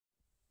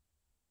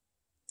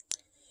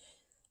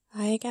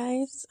Hi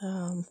guys,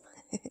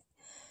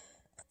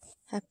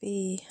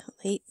 happy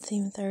late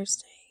theme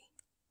Thursday.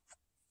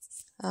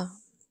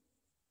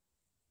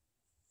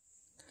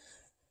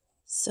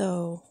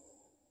 So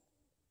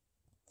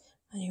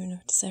I don't even know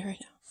what to say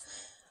right now.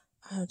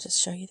 I'll just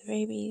show you the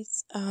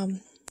babies.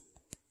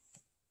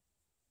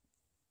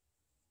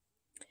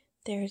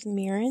 There's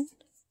Mirren,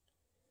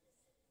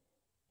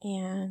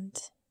 and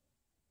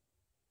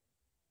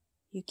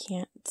you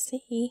can't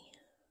see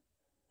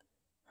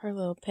her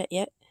little pet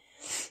yet.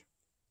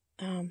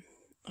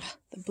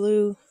 The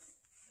blue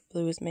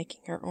is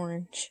making her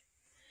orange.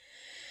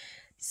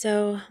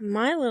 So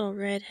my little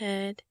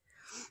redhead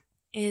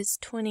is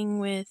twinning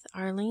with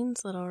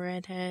Arlene's little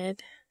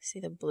redhead. See,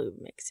 the blue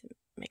makes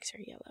her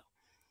yellow.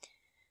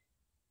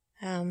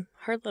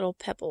 Her little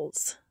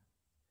pebbles.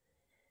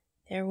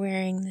 They're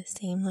wearing the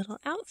same little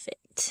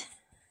outfit.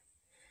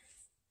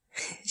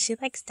 She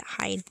likes to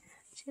hide.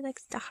 She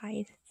likes to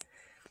hide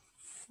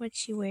what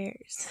she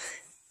wears.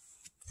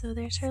 So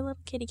there's her little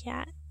kitty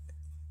cat.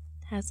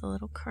 Has a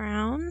little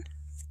crown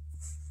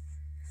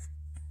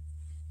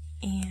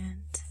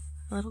and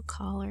a little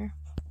collar.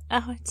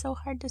 Oh, it's so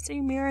hard to see,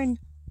 Mirren.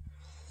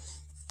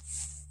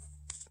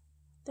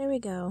 There we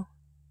go.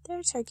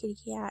 There's her kitty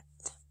cat.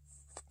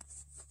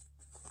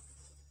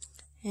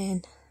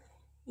 And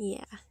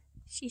yeah,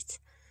 she's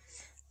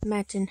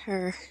matching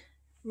her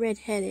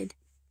red-headed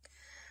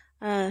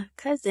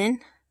cousin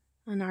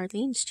on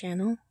Arlene's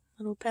channel,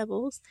 Little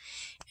Pebbles.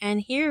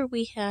 And here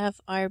we have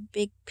our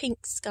big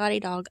pink Scotty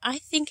dog. I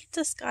think it's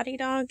a Scotty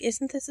dog.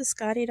 Isn't this a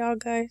Scotty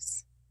dog,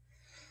 guys?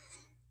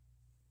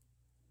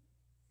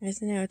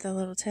 Isn't it with a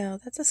little tail?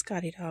 That's a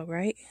Scotty dog,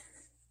 right?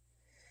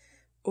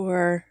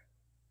 Or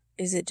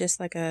is it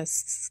just like a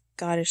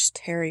Scottish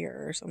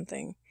Terrier or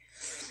something?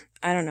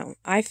 I don't know.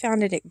 I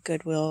found it at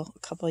Goodwill a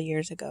couple of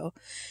years ago,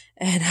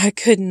 and I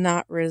could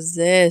not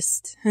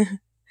resist.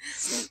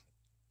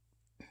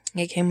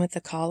 It came with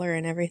the collar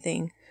and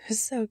everything. It's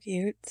so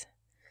cute.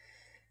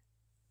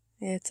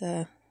 It's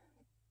a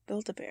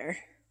Build-A-Bear.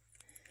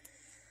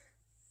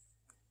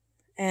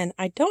 And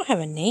I don't have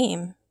a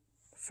name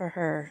for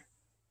her.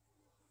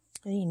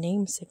 Any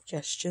name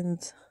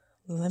suggestions,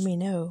 let me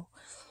know.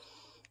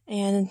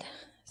 And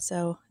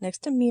so next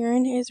to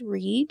Mirren is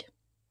Reed.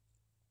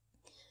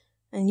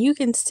 And you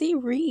can see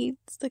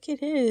Reed's. Look at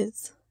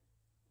his.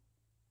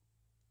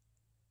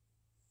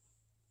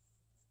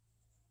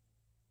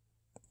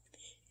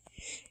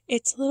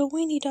 It's a little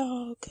weenie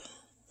dog.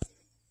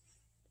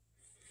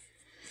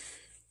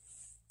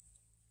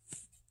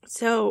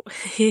 So,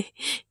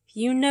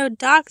 you know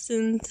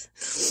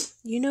dachshunds,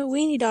 you know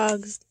weenie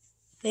dogs.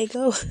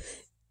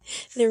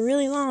 They're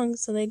really long,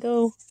 so they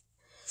go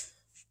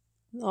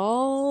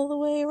all the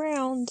way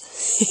around.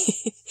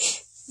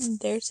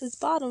 There's his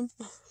bottom.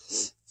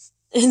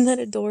 Isn't that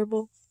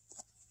adorable?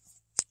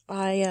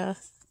 My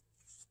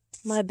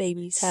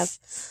babies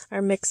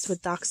are mixed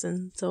with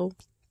dachshund, so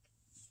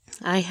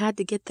I had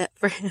to get that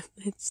for him.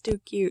 It's too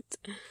cute.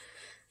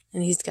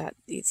 And he's got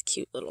these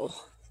cute little,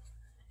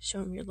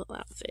 show him your little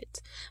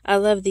outfit. I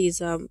love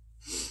these,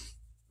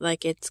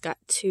 like it's got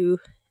two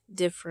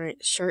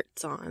different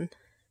shirts on.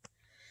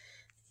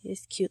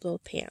 These cute little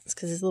pants,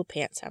 because his little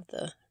pants have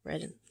the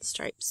red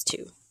stripes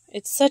too.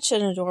 It's such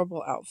an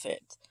adorable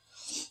outfit.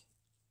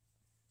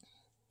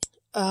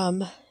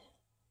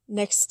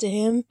 Next to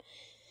him,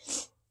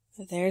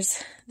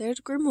 there's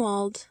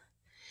Grimwald,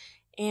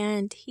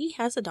 and he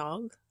has a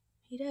dog.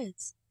 He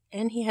does,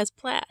 and he has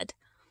Plaid.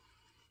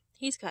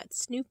 He's got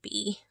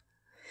Snoopy.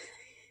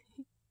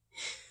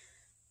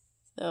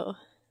 So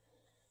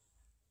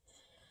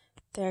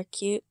they're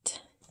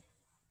cute.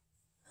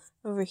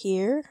 Over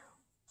here,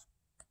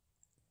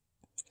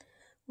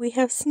 we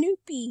have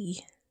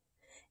Snoopy,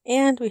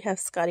 and we have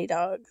Scotty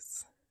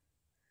dogs.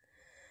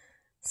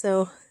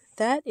 So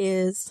that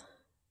is,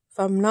 if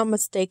I'm not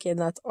mistaken,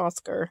 that's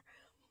Oscar,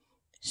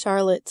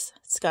 Charlotte's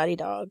Scotty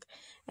dog.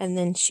 And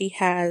then she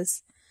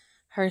has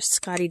her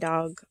Scotty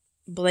dog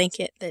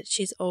blanket that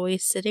she's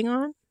always sitting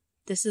on.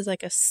 This is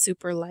like a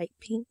super light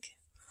pink.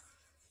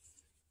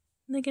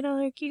 Look at all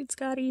her cute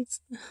Scotties.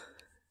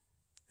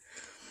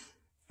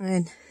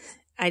 And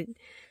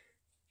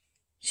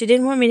she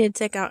didn't want me to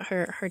take out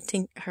her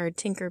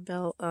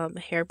Tinkerbell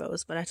hair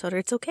bows, but I told her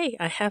it's okay.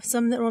 I have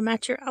some that will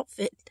match your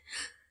outfit.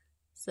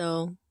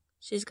 So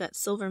she's got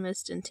Silver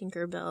Mist and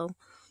Tinkerbell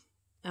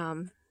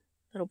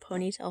little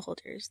ponytail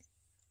holders.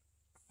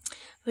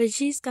 But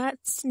she's got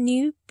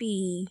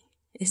Snoopy.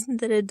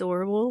 Isn't that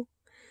adorable?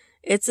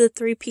 It's a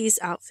 3-piece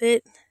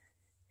outfit.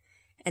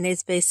 And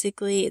it's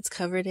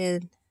covered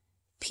in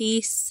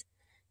peace.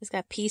 It's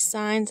got peace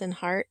signs and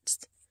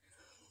hearts.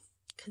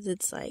 Because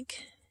it's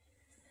like,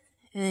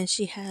 and then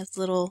she has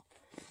little,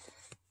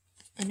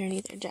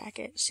 underneath her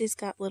jacket, she's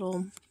got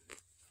little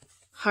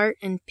heart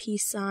and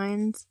peace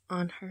signs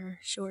on her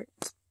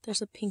shorts.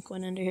 There's a pink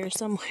one under here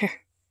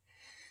somewhere.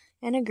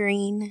 And a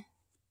green.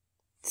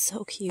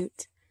 So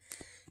cute.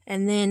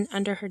 And then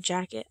under her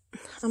jacket,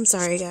 I'm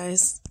sorry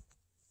guys.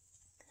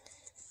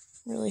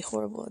 I'm really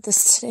horrible at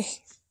this today.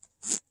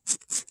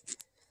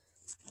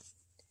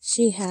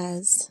 she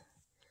has,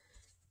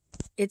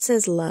 it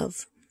says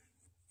love.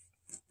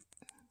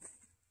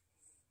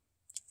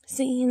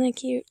 See, isn't that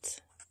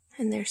cute?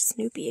 And there's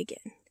Snoopy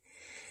again.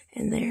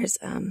 And there's,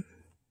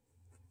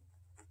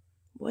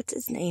 what's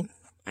his name?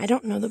 I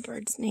don't know the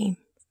bird's name.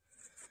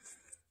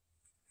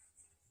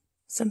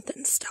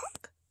 Something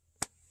stock.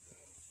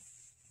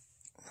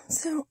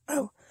 So,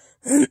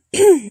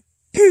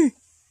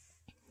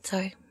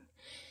 sorry.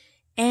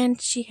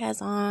 And she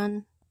has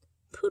on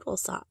poodle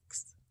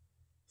socks.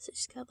 So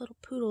she's got little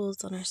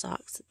poodles on her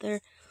socks.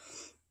 They're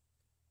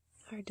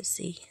hard to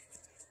see.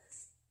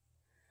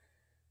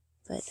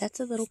 But that's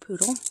a little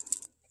poodle.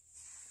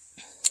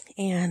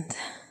 And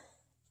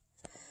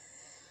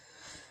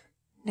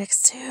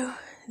next to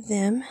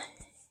them,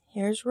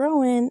 here's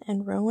Rowan.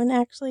 And Rowan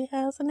actually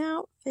has an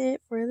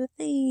outfit for the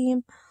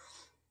theme.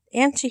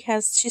 And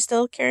she's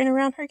still carrying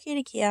around her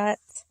kitty cat.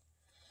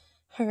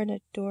 Her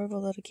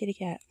adorable little kitty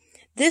cat.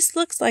 This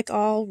looks like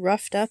all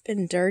roughed up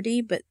and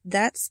dirty, but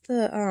that's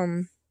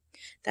the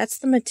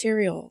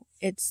material.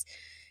 It's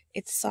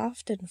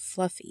soft and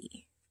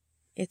fluffy.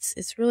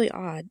 It's really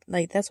odd.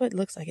 Like, that's what it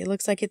looks like. It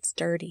looks like it's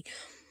dirty,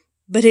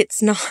 but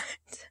it's not.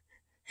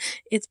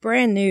 It's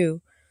brand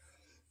new.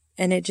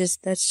 And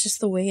that's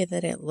just the way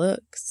that it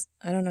looks.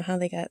 I don't know how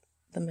they got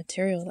the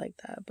material like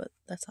that, but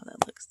that's how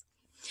that looks.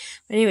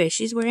 But anyway,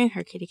 she's wearing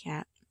her kitty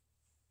cat.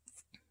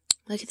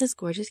 Look at this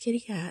gorgeous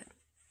kitty cat.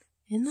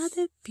 Isn't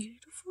that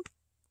beautiful?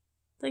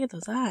 Look at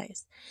those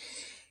eyes.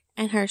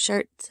 And her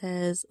shirt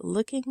says,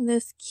 "Looking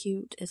this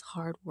cute is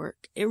hard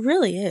work." It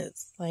really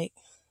is. Like,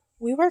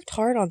 we worked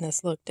hard on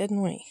this look,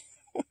 didn't we?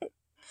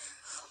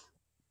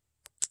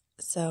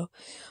 So,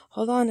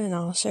 hold on and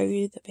I'll show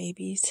you the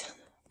babies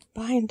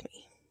behind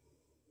me.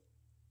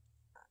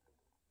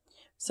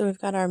 So we've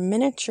got our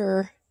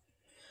miniature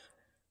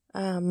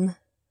German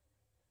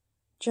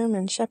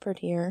Shepherd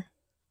here.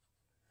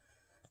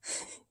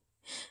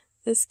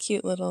 This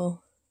cute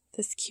little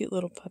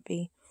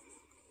puppy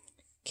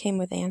came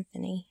with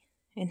Anthony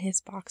in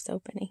his box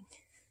opening.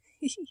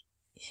 He's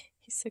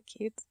so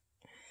cute.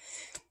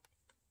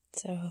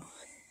 So,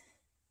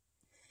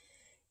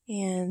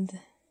 and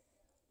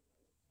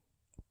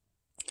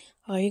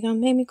oh, you're gonna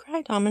make me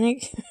cry,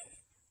 Dominic.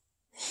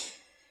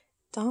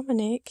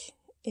 Dominic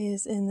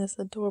is in this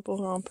adorable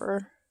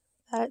romper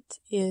that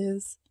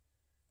is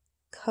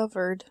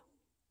covered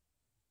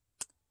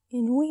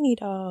in weenie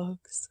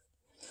dogs.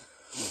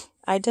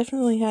 I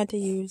definitely had to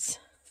use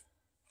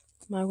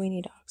my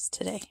weenie dogs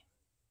today.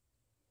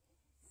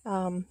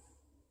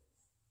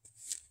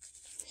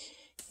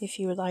 If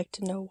you would like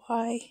to know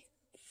why,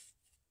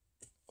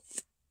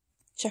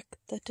 check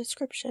the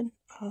description.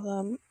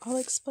 I'll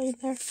explain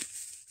there.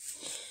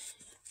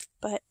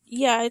 But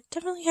yeah, I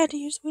definitely had to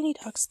use weenie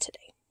dogs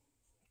today.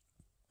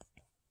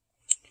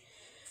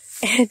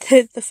 And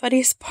the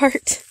funniest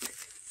part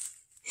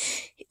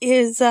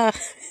is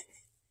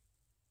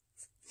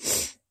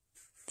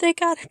they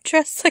got him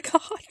dressed like a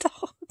hot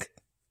dog.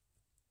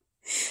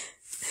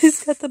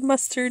 He's got the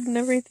mustard and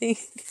everything.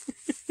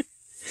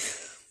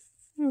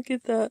 Look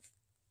at that.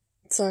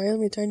 Sorry, let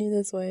me turn you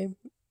this way.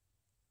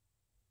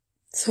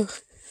 So,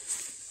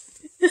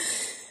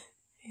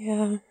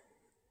 yeah.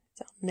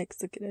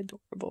 Dominic's looking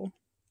adorable.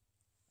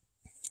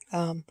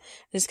 I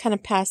just kind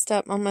of passed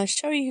up. I'm going to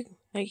show you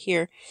right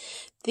here.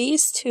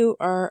 These two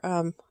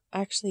are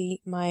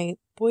actually my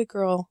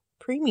boy-girl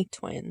preemie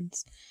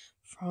twins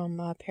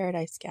from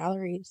Paradise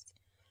Galleries.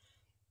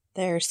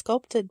 They're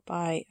sculpted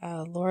by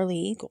Laura Lee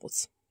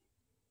Eagles,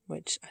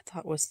 which I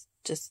thought was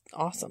just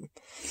awesome.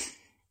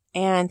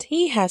 And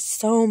he has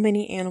so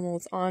many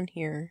animals on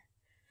here.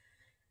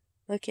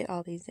 Look at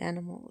all these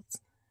animals.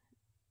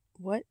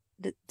 What?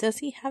 Does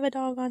he have a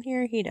dog on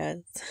here? He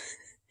does.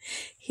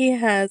 He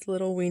has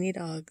little weenie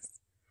dogs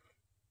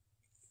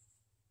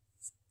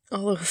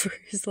all over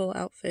his little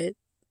outfit.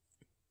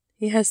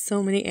 He has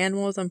so many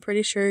animals. I'm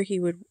pretty sure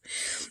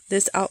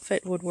this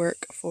outfit would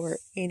work for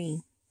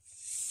any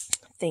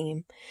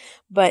theme.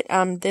 But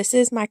this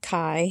is my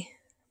Kai,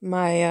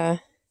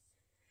 my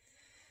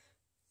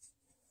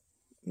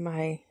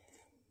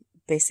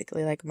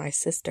basically like my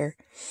sister.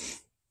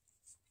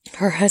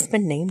 Her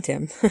husband named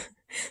him.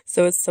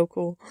 So it's so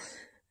cool.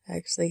 I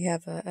actually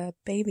have a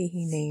baby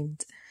he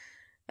named.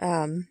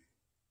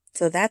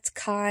 So that's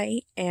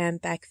Kai,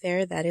 and back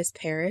there, that is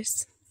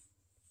Paris.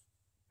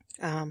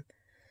 I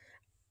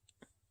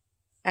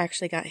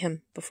actually got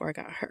him before I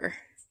got her.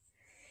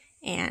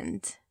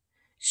 And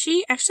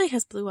she actually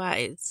has blue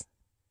eyes.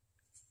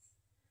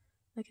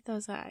 Look at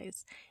those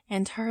eyes.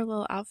 And her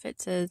little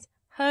outfit says,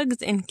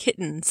 "Hugs and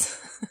kittens."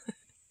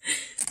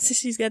 So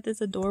she's got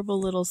this adorable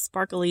little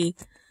sparkly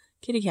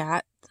kitty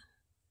cat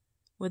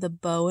with a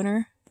bow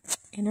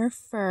in her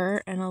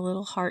fur and a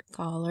little heart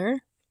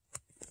collar.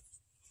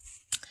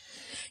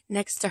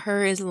 Next to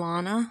her is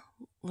Lana.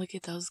 Look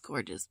at those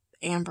gorgeous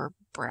amber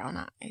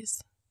brown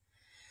eyes.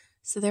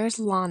 So there's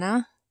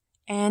Lana,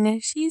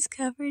 and she's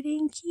covered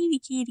in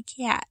kitty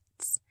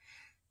cats.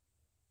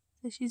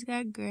 So she's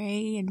got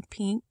gray and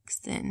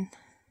pinks, and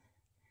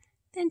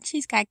then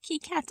she's got kitty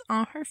cats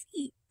on her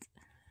feet.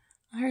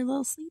 Her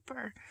little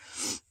sleeper.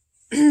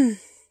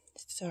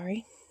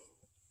 Sorry.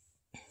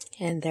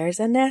 And there's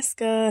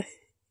Aneska.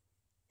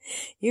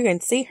 You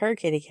can see her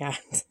kitty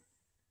cat.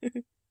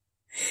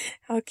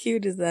 How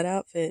cute is that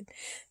outfit?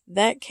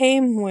 That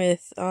came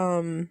with,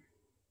 I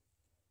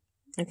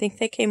think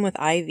they came with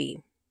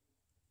Ivy.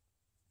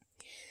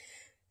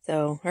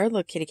 So her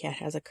little kitty cat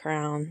has a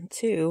crown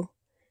too,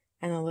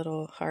 and a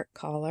little heart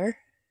collar.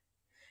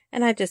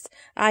 And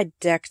I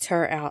decked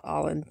her out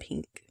all in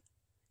pink.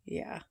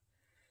 Yeah.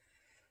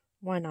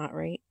 Why not,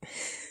 right?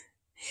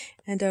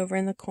 And over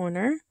in the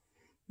corner,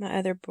 my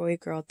other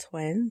boy-girl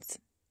twins,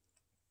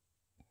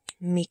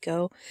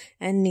 Miko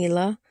and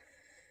Neela.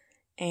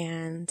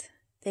 And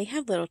they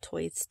have little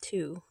toys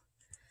too.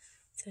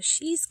 So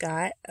she's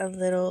got a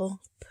little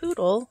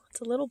poodle.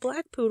 It's a little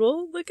black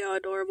poodle. Look how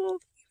adorable.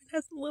 It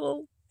has the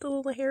little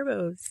hair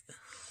bows.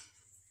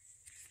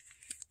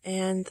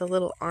 And the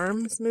little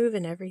arms move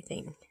and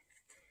everything.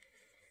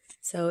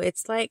 So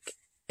it's like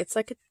a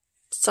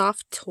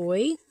soft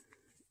toy,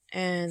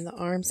 and the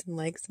arms and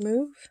legs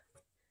move.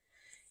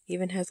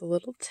 Even has a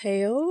little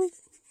tail.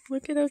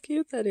 Look at how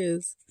cute that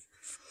is.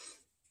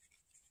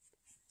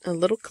 A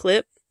little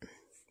clip,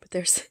 but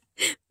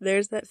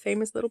there's that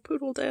famous little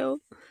poodle tail,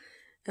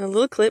 and a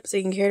little clip so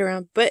you can carry it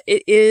around. But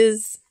it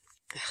is,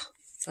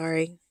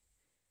 sorry,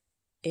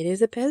 it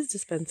is a Pez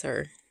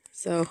dispenser.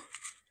 So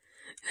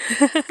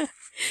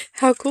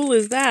how cool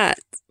is that?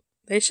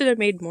 They should have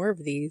made more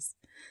of these.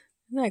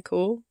 Isn't that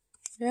cool?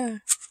 Yeah.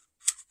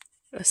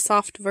 A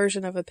soft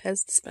version of a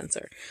Pez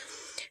dispenser.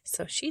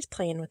 So she's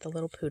playing with the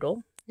little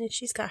poodle, and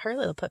she's got her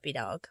little puppy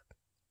dog.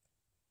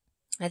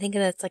 I think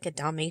that's like a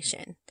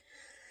Dalmatian.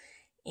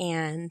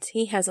 And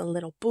he has a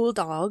little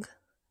bulldog.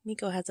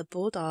 Miko has a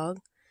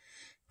bulldog.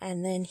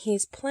 And then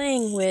he's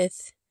playing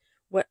with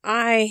what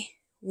I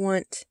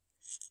want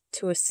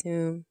to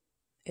assume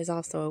is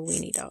also a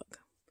weenie dog.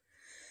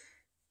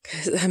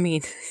 Because, I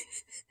mean,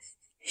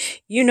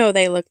 you know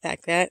they look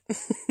like that.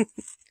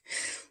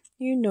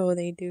 You know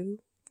they do.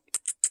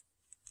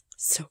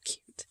 So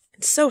cute.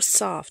 And so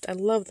soft. I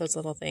love those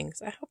little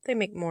things. I hope they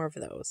make more of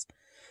those.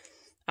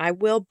 I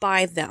will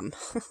buy them.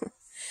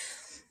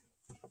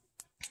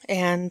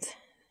 And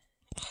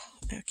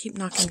I keep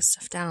knocking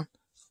stuff down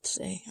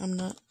today.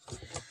 I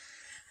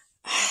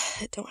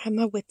don't have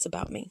my wits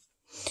about me.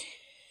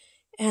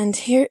 And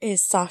here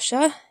is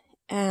Sasha,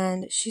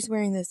 and she's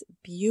wearing this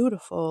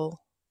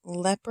beautiful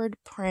leopard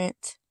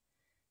print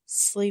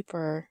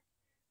sleeper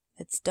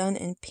that's done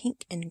in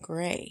pink and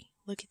gray.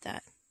 Look at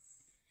that.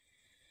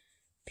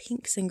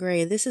 Pinks and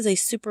gray. This is a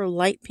super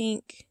light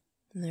pink,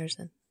 and there's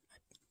a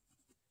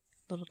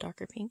little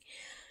darker pink.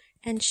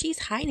 And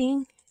she's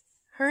hiding.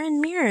 Her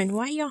and Mirren.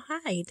 Why y'all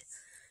hide?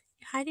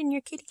 You're hiding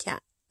your kitty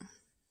cat.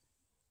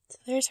 So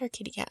there's her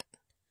kitty cat.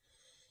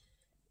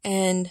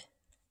 And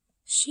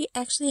she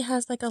actually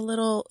has like a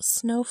little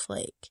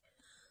snowflake.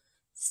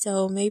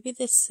 So maybe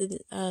this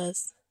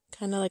is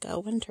kind of like a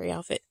wintry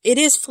outfit. It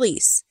is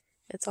fleece.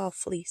 It's all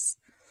fleece.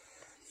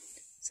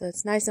 So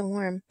it's nice and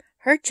warm.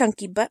 Her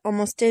chunky butt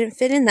almost didn't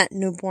fit in that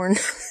newborn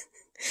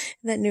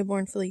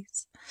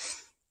fleece.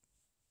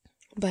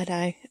 But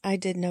I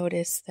did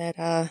notice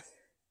that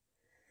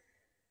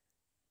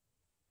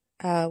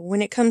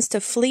when it comes to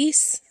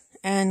fleece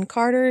and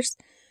Carters,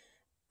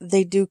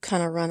 they do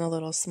kind of run a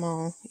little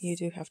small. You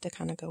do have to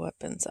kind of go up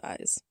in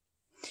size.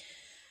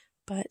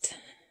 But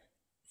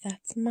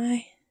that's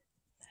my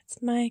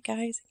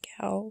guys and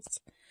gals.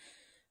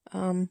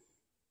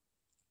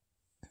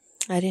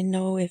 I didn't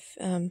know if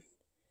I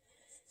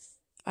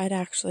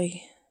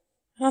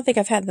don't think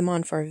I've had them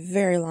on for a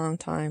very long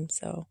time,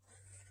 so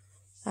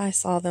I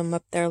saw them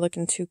up there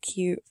looking too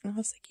cute. And I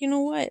was like, you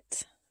know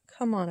what?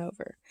 Come on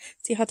over.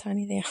 See how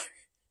tiny they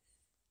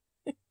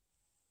are.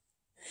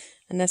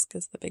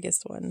 Aneska's the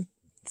biggest one,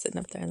 sitting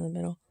up there in the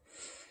middle.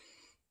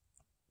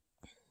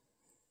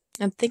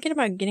 I'm thinking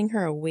about getting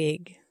her a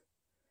wig.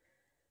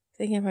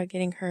 Thinking about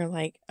getting her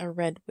like a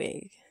red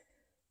wig.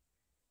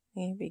 I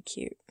think it'd be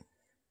cute.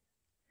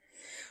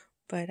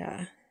 But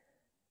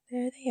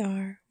there they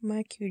are,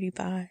 my cutie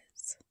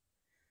pies.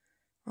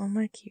 All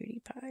my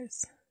cutie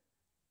pies.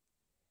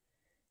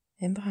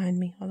 And behind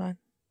me, hold on.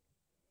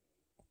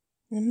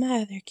 And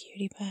my other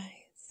cutie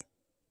pies.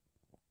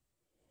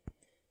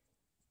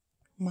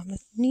 Mama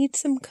needs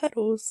some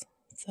cuddles,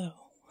 so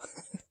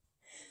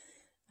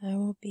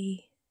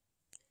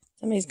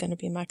somebody's gonna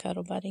be my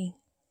cuddle buddy.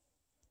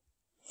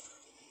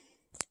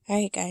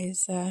 Alright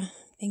guys,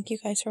 thank you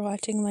guys for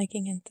watching,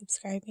 liking, and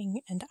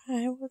subscribing, and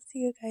I will see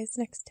you guys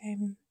next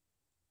time.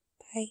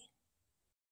 Bye.